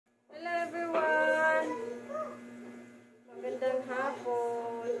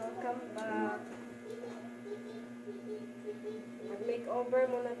welcome back. Mag-makeover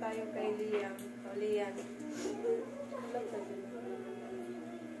muna tayo kay Liam. O, Liam.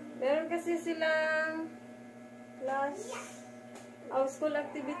 Meron kasi silang class school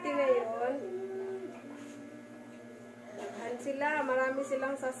activity ngayon. Naghan sila. Marami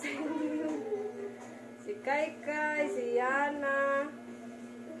silang sasayaw. Si Kaikai, si Yana,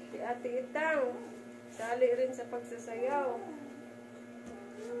 si Ate Itang. Sali rin sa pagsasayaw.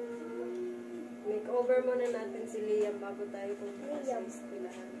 Make-over muna natin si Liam bago tayo pumunta sa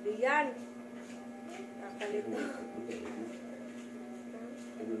eskwelahan. Liam! Kakalito.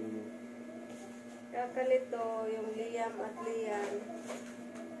 Kakalito yung Liam at Liam.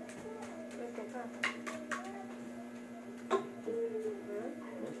 Ito ka.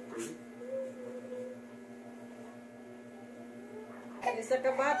 Isa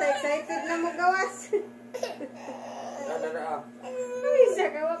ka bata, excited na magawas. Ay, siya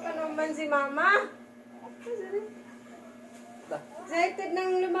gawa pa naman si Mama. Excited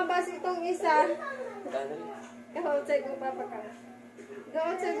nang lumabas itong isa. Outside mo papa ka.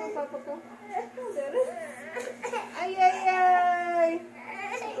 Outside mo papa ka. Ay, ay, ay.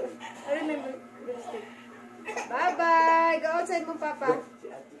 Ano na lipstick? Bye-bye. Go outside mo papa.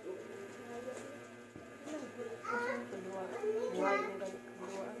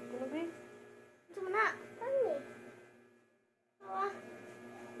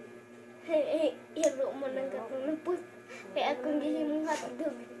 Iro mo nang kapunapos. Kaya akong gihimong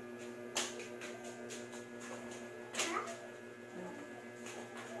hotdog.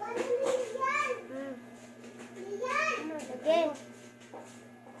 Okay.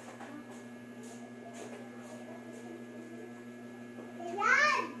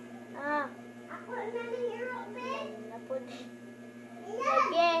 Ako na ng iro, Ben. Napod.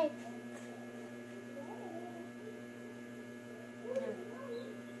 Okay.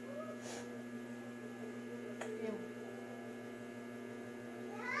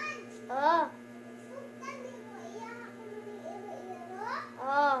 Oh.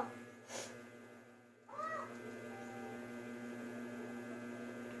 Oh.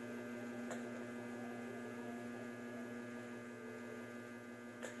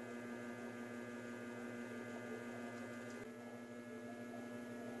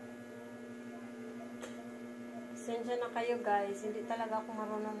 Pasensya na kayo guys, hindi talaga ako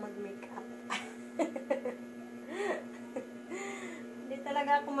marunong mag-makeup. Hindi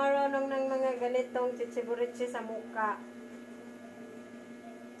talaga ako marunong ng mga ganitong chichiburitsi sa mukha.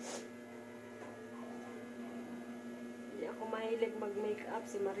 Hindi ako mahilig mag-makeup,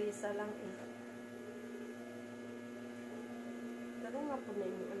 si Marisa lang eh. Pero nga po na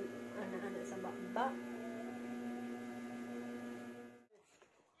yung anak-anak sa baba.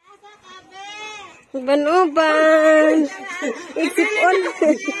 Uban-uban! Isip-on!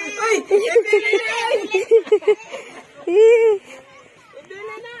 Ay!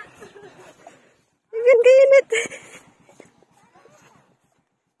 Iban kayo na ito!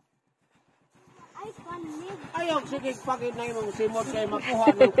 Ayaw, sige, pakit na yung simot kayo makuha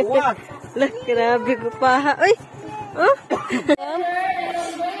ng kuha. Lah, grabe ko pa. Uy! Oh!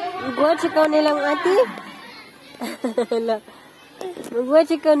 Buat ikaw nilang ati? Lah. Magbuhat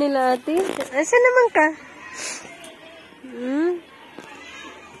ikaw nila ate. Asa naman ka?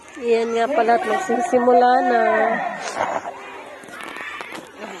 Yan nga pala at magsisimula na.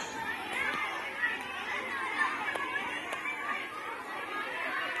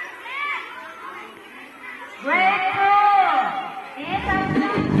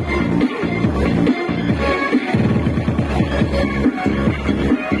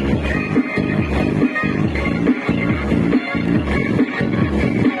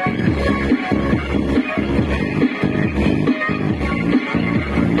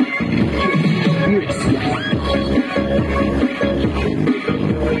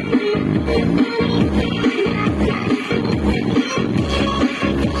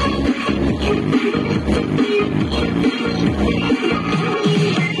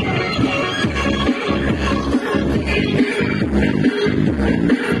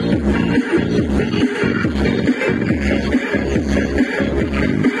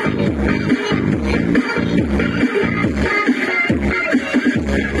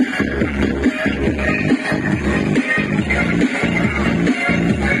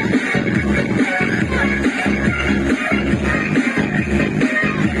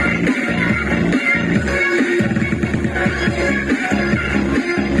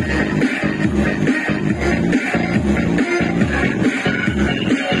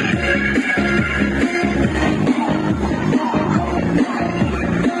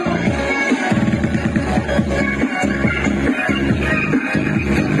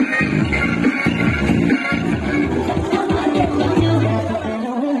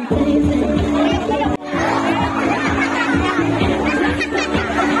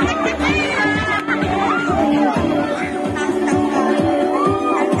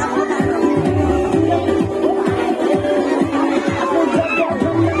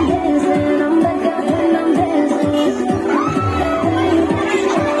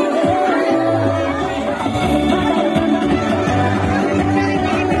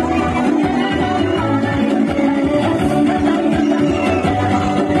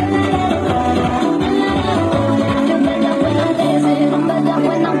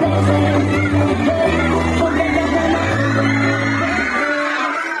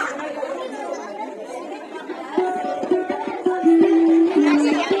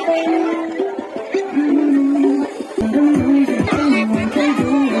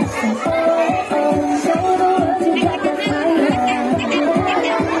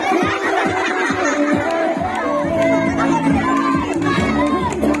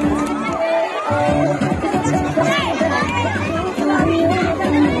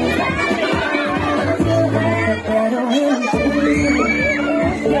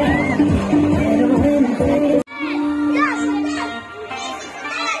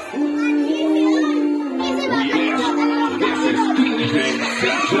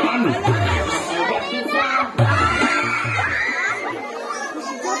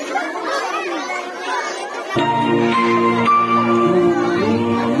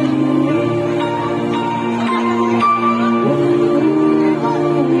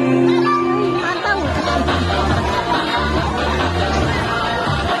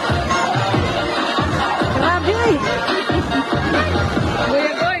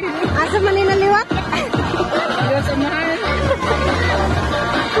 Asa man inaliwat? Yo sa mahal.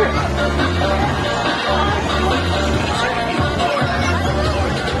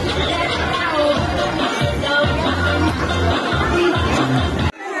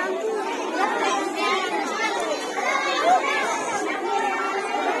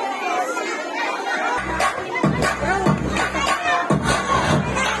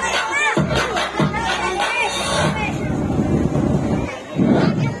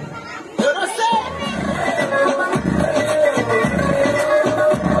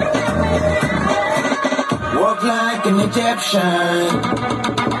 Walk like an Egyptian.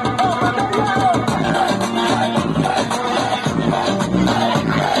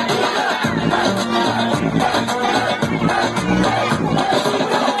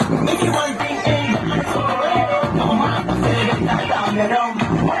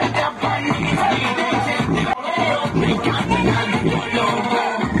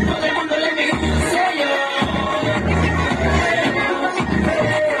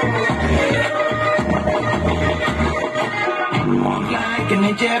 Walk like an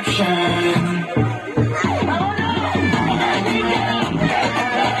Egyptian.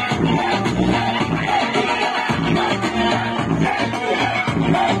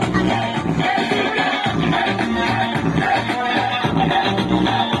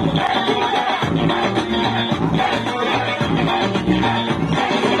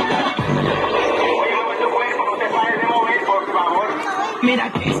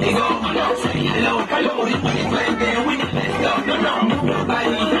 Mira que sigo, señalo, lo único de frente, no,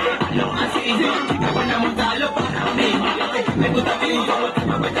 bailalo así, chica buena, montalo para mí, me gusta a mí, todo te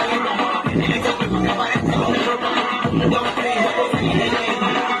me cuenta que como, en ese cuerpo me parece con el ropa, yo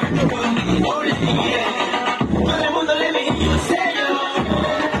todo el mundo le ve, yo sé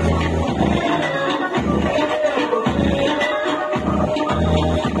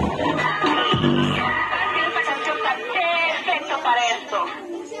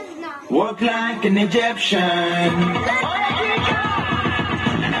walk like an Egyptian.